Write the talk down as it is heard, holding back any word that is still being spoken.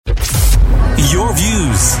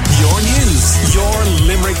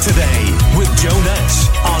Today with Joe Nash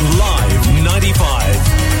on Live 95.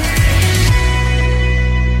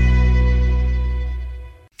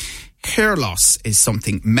 Hair loss is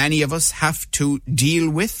something many of us have to deal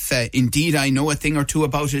with. Indeed, I know a thing or two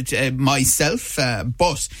about it myself,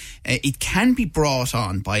 but it can be brought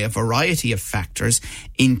on by a variety of factors,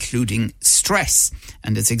 including stress.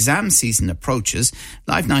 And as exam season approaches,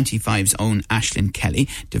 Live 95's own Aisling Kelly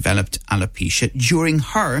developed alopecia during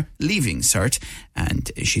her leaving cert,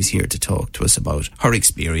 and she's here to talk to us about her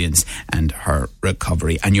experience and her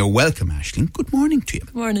recovery. And you're welcome, Aisling. Good morning to you.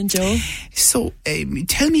 Good morning, Joe. So,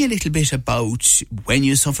 tell me a little bit about when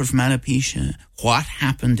you suffered from alopecia, what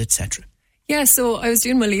happened, etc. Yeah, so I was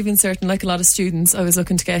doing my leaving cert, and like a lot of students, I was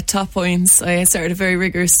looking to get top points. I started a very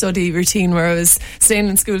rigorous study routine where I was staying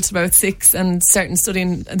in school till about 6 and starting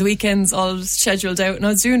studying the weekends all scheduled out, and I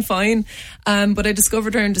was doing fine. But I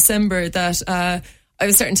discovered around December that I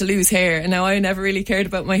was starting to lose hair, and now I never really cared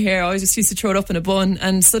about my hair. I always just used to throw it up in a bun,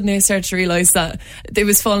 and suddenly I started to realise that it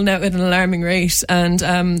was falling out at an alarming rate. And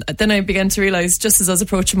then I began to realise, just as I was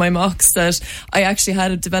approaching my mocks, that I actually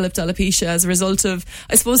had developed alopecia as a result of,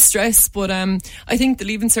 I suppose, stress. But I think the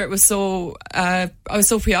leaving cert was I was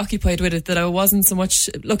so preoccupied with it that I wasn't so much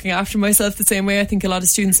looking after myself the same way. I think a lot of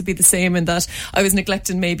students would be the same, in that I was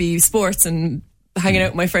neglecting maybe sports and hanging out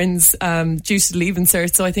with my friends due to the leaving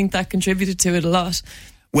cert, so I think that contributed to it a lot.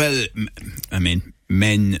 Well, I mean,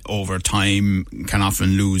 men over time can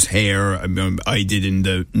often lose hair. I did in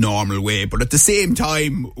the normal way, but at the same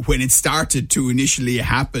time, when it started to initially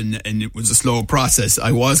happen and it was a slow process,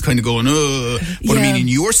 I was kind of going, But I mean, in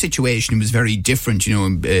your situation, it was very different. You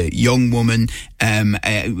know, a young woman.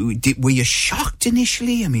 Were you shocked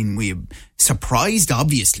initially? I mean, were you surprised,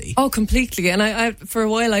 obviously? Oh, completely. And I for a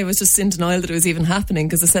while I was just in denial that it was even happening,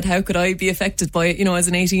 because I said, how could I be affected by it? You know, as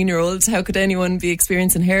an 18-year-old, how could anyone be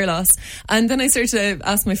experiencing hair loss? And then I started to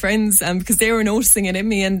ask my friends, because they were noticing it in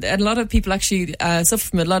me, and a lot of people actually suffer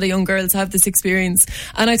from it. A lot of young girls have this experience,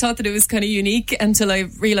 and I thought that it was kind of unique until I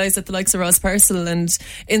realised that the likes of Ross Purcell and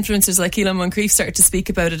influencers like Keelan Moncrief started to speak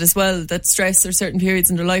about it as well, that stress or certain periods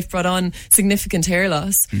in their life brought on significant hair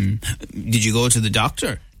loss. Did you go to the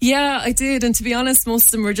doctor? Yeah, I did, and to be honest, most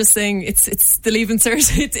of them were just saying it's the leaving cert.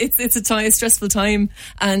 It's a stressful time,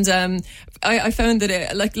 and I found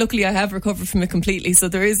that luckily I have recovered from it completely. So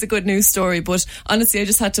there is a good news story, but honestly, I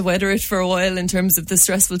just had to weather it for a while in terms of the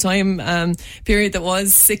stressful time period that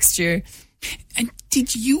was sixth year. And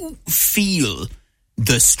did you feel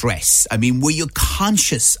the stress? I mean, were you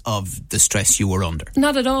conscious of the stress you were under?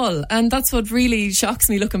 Not at all. And that's what really shocks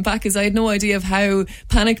me looking back, is I had no idea of how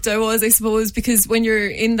panicked I was, I suppose, because when you're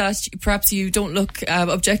in that, perhaps you don't look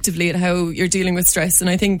objectively at how you're dealing with stress. And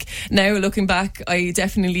I think now, looking back, I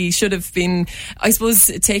definitely should have been, I suppose,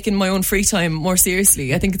 taking my own free time more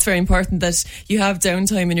seriously. I think it's very important that you have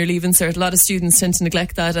downtime in your leaving cert. A lot of students tend to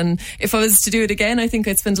neglect that. And if I was to do it again, I think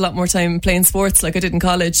I'd spend a lot more time playing sports like I did in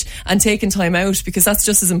college and taking time out, because that's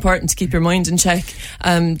just as important to keep your mind in check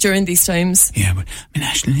during these times. Yeah, but I mean,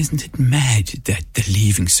 Aisling, isn't it mad that the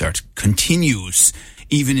leaving cert continues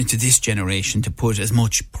even into this generation to put as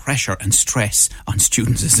much pressure and stress on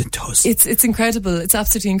students as it does? It's incredible. It's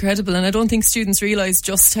absolutely incredible. And I don't think students realise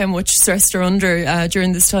just how much stress they're under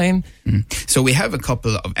during this time. So we have a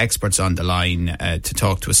couple of experts on the line to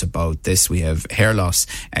talk to us about this. We have hair loss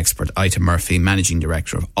expert Ita Murphy, Managing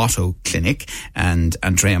Director of Otto Clinic, and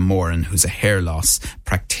Andrea Moran, who's a hair loss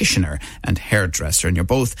practitioner and hairdresser. And you're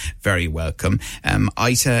both very welcome.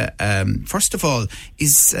 Ita, first of all,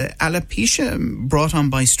 is alopecia brought on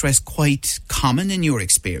by stress quite common in your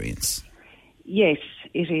experience? Yes,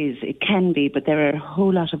 it is. It can be, but there are a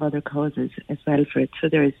whole lot of other causes as well for it. So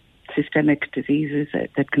there is systemic diseases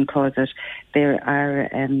that can cause it. There are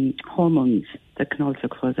hormones that can also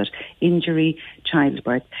cause it. Injury,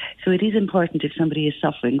 childbirth. So it is important, if somebody is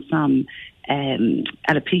suffering from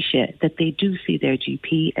alopecia, that they do see their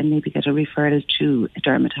GP and maybe get a referral to a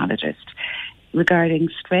dermatologist. Regarding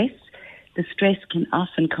stress, the stress can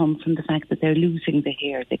often come from the fact that they're losing the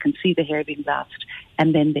hair. They can see the hair being lost,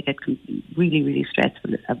 and then they get really, really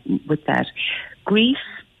stressful with that. Grief,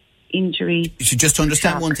 injury. You should just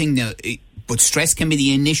understand shock. one thing now, but stress can be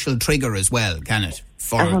the initial trigger as well, can it?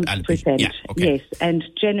 For 100%. alopecia? Yeah, okay. Yes, and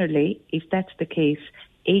generally, if that's the case,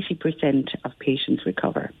 80% of patients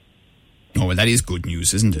recover. Oh, well, that is good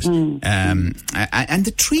news, isn't it? And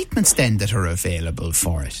the treatments then that are available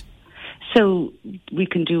for it? So we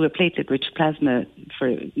can do a platelet-rich plasma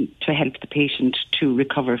to help the patient to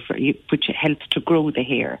recover, which helps to grow the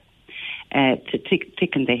hair, to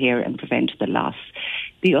thicken the hair and prevent the loss.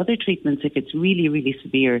 The other treatments, if it's really, really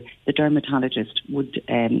severe, the dermatologist would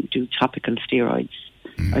do topical steroids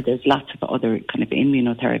or there's lots of other kind of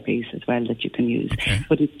immunotherapies as well that you can use. Okay.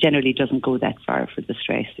 But it generally doesn't go that far for the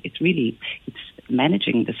stress. It's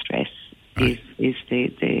managing the stress is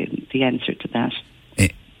the answer to that.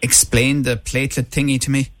 Explain the platelet thingy to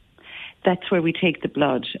me. That's where we take the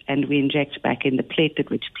blood and we inject back in the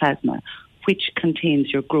platelet-rich plasma, which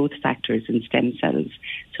contains your growth factors and stem cells.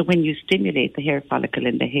 So when you stimulate the hair follicle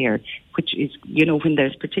in the hair, which is, when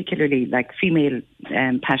there's particularly like female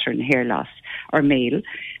pattern hair loss or male,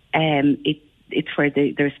 it's where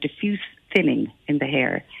there's diffuse thinning in the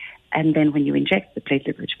hair. And then when you inject the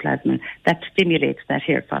platelet-rich plasma, that stimulates that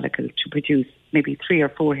hair follicle to produce maybe 3 or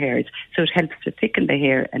 4 hairs. So it helps to thicken the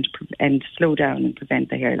hair and slow down and prevent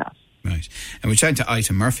the hair loss. Right. And we're chatting to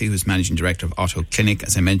Ita Murphy, who's Managing Director of Otto Clinic.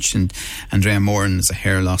 As I mentioned, Andrea Moran is a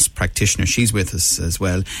hair loss practitioner. She's with us as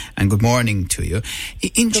well. And good morning to you.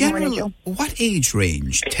 In general, what age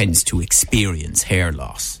range tends to experience hair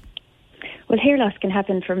loss? Well, hair loss can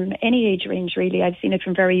happen from any age range, really. I've seen it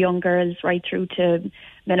from very young girls right through to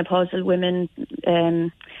menopausal women.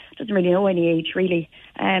 Doesn't really know any age, really.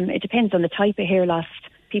 It depends on the type of hair loss.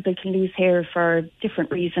 People can lose hair for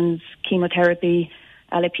different reasons, chemotherapy,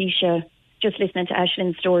 alopecia. Just listening to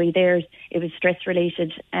Aislinn's story there, it was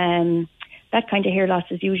stress-related. That kind of hair loss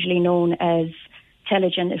is usually known as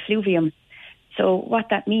telogen effluvium. So what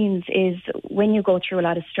that means is when you go through a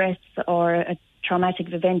lot of stress or a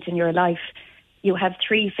traumatic event in your life, you have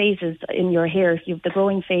 3 phases in your hair. You have the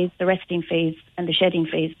growing phase, the resting phase, and the shedding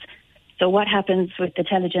phase. So what happens with the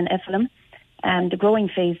telogen effluvium? The growing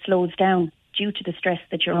phase slows down due to the stress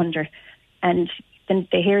that you're under. And then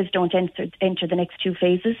the hairs don't enter the next 2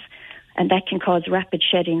 phases, and that can cause rapid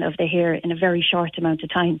shedding of the hair in a very short amount of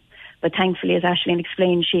time. But thankfully, as Aisling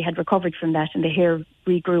explained, she had recovered from that and the hair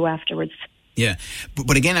regrew afterwards. Yeah,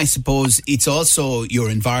 but again, I suppose it's also your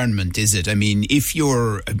environment, is it? I mean, if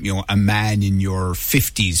you're, a man in your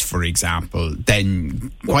 50s, for example,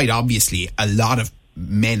 then quite obviously a lot of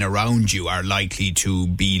men around you are likely to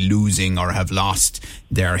be losing or have lost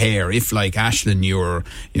their hair. If, like Aisling, you're,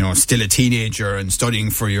 still a teenager and studying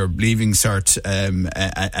for your leaving cert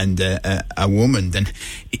and a woman, then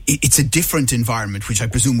it's a different environment, which I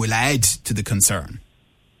presume will add to the concern.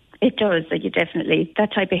 It does, definitely.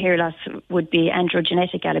 That type of hair loss would be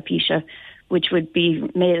androgenetic alopecia, which would be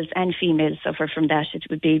males and females suffer from that. It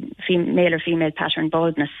would be male or female pattern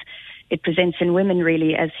baldness. It presents in women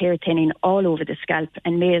really as hair thinning all over the scalp,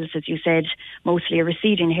 and males, as you said, mostly a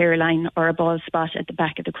receding hairline or a bald spot at the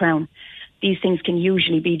back of the crown. These things can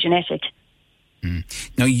usually be genetic.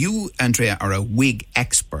 Now, you, Andrea, are a wig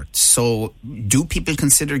expert. So do people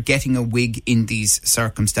consider getting a wig in these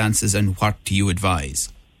circumstances, and what do you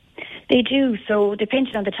advise? They do. So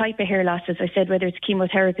depending on the type of hair loss, as I said, whether it's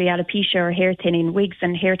chemotherapy, alopecia or hair thinning, wigs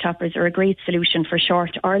and hair toppers are a great solution for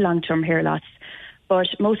short or long-term hair loss. But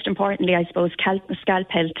most importantly, I suppose, scalp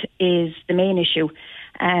health is the main issue.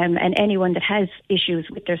 And anyone that has issues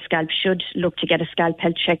with their scalp should look to get a scalp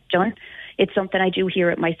health check done. It's something I do here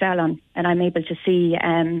at my salon, and I'm able to see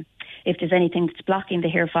if there's anything that's blocking the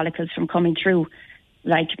hair follicles from coming through,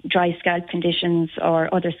 like dry scalp conditions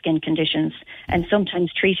or other skin conditions. And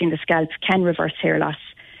sometimes treating the scalp can reverse hair loss.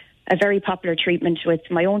 A very popular treatment with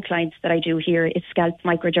my own clients that I do here is scalp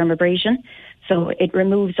microdermabrasion. So it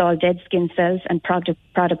removes all dead skin cells and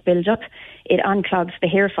product buildup. It unclogs the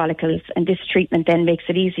hair follicles, and this treatment then makes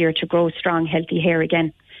it easier to grow strong, healthy hair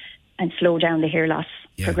again and slow down the hair loss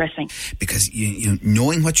progressing. Because you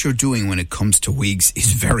knowing what you're doing when it comes to wigs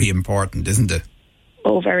is very important, isn't it?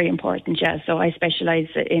 Oh, very important, yeah. So I specialise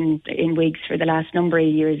in wigs for the last number of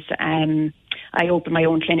years. I opened my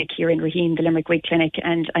own clinic here in Raheen, the Limerick Wig Clinic,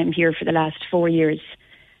 and I'm here for the last 4 years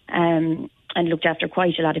and looked after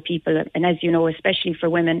quite a lot of people. And as you know, especially for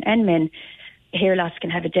women and men, hair loss can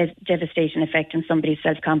have a devastating effect on somebody's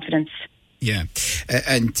self-confidence. Yeah.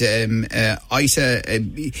 Ita,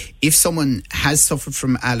 if someone has suffered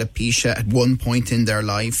from alopecia at one point in their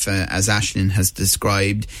life, as Aisling has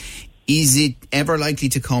described, is it ever likely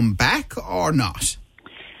to come back or not?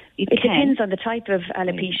 It depends on the type of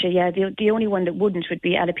alopecia, yeah. The only one that wouldn't would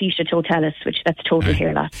be alopecia totalis, which that's total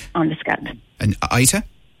hair loss on the scalp. And Ita?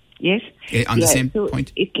 Yes. On the same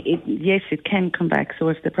point? Yes, it can come back. So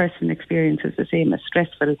if the person experiences the same as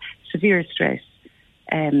stressful, severe stress,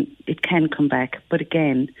 it can come back. But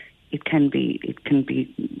again, it can be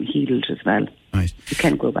healed as well. Right. It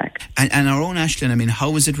can go back. And our own Aisling, I mean,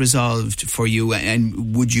 how was it resolved for you?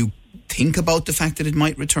 And would you think about the fact that it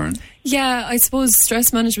might return? Yeah, I suppose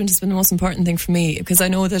stress management has been the most important thing for me, because I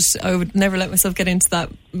know that I would never let myself get into that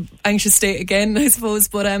anxious state again, I suppose.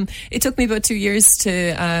 But it took me about 2 years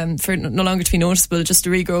for it no longer to be noticeable, just to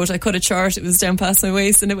regrow it. I cut it short, it was down past my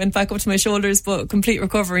waist and it went back up to my shoulders, but complete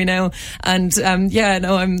recovery now. And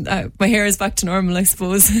my hair is back to normal, I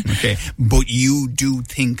suppose. Okay, but you do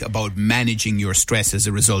think about managing your stress as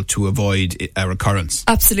a result to avoid a recurrence?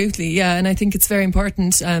 Absolutely, yeah. And I think it's very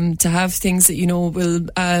important to have things that you know will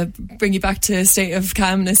bring you back to a state of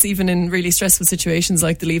calmness, even in really stressful situations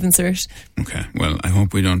like the Leaving Cert. Okay, well, I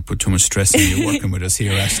hope we don't put too much stress on you working with us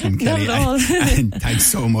here, Aisling Kelly. Not at all. And thanks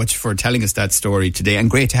so much for telling us that story today, and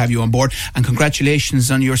great to have you on board, and congratulations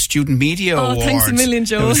on your Student Media Award. Thanks a million,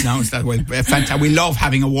 Joe. It was announced that way. Fantastic. We love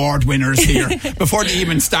having award winners here. Before they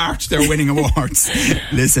even start, they're winning awards.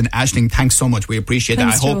 Listen, Aisling, thanks so much. We appreciate that.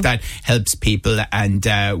 I hope that helps people, and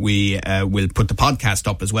we will put the podcast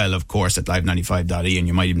up as well, of course, at live95.ie, and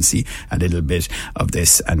you might even see a little bit of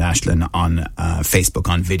this and Aisling on Facebook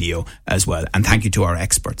on video as well. And thank you to our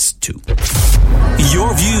experts too.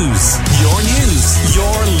 Your views, your news,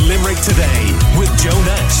 your Limerick Today with Joe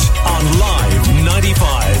Nash on Live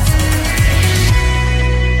 95.